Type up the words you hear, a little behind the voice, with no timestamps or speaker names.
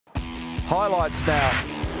Highlights now.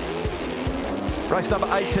 Race number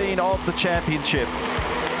 18 of the championship.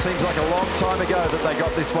 Seems like a long time ago that they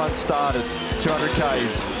got this one started. 200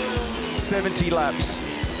 Ks, 70 laps.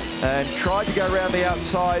 And tried to go around the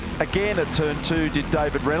outside again at turn 2, did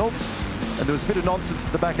David Reynolds. And there was a bit of nonsense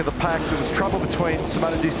at the back of the pack. There was trouble between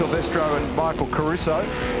Simona Di Silvestro and Michael Caruso.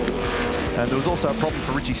 And there was also a problem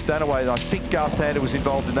for Richie Stanaway. I think Garth Tander was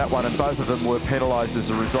involved in that one, and both of them were penalised as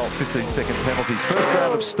a result, 15-second penalties. First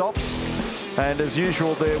round of stops, and as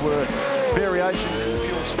usual, there were variations in the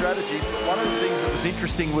fuel strategies. But one of the things that was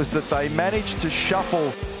interesting was that they managed to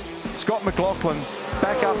shuffle Scott McLaughlin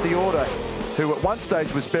back up the order, who at one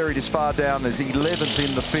stage was buried as far down as 11th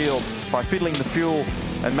in the field. By fiddling the fuel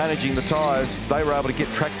and managing the tyres, they were able to get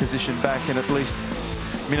track position back and at least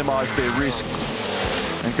minimise their risk,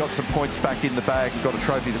 and got some points back in the bag and got a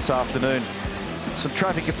trophy this afternoon. Some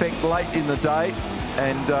traffic effect late in the day,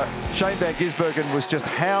 and Shane van Gisbergen was just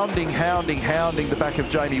hounding the back of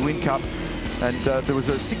Jamie Whincup, and there was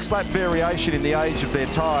a 6-lap variation in the age of their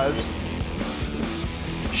tyres.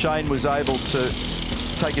 Shane was able to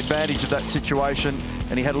take advantage of that situation,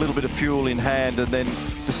 and he had a little bit of fuel in hand, and then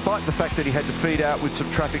despite the fact that he had to feed out with some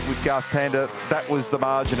traffic with Garth Tander, that was the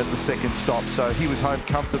margin at the second stop, so he was home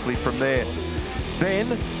comfortably from there.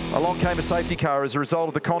 Then along came a safety car as a result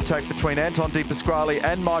of the contact between Anton De Pasquale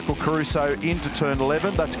and Michael Caruso into turn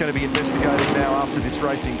 11. That's going to be investigated now after this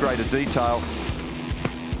race in greater detail.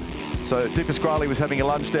 So De Pasquale was having a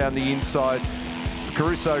lunge down the inside.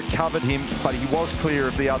 Caruso covered him, but he was clear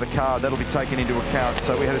of the other car. That'll be taken into account.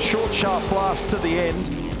 So we had a short, sharp blast to the end.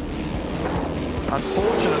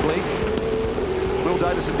 Unfortunately, Will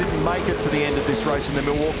Davison didn't make it to the end of this race in the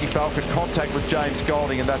Milwaukee Falcon. Contact with James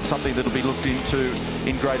Golding, and that's something that'll be looked into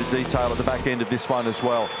in greater detail at the back end of this one as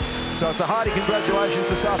well. So it's a hearty congratulations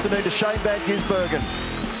this afternoon to Shane van Gisbergen.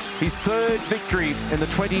 His third victory in the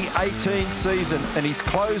 2018 season, and he's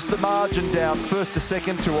closed the margin down first to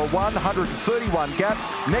second to a 131 gap.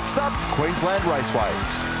 Next up, Queensland Raceway.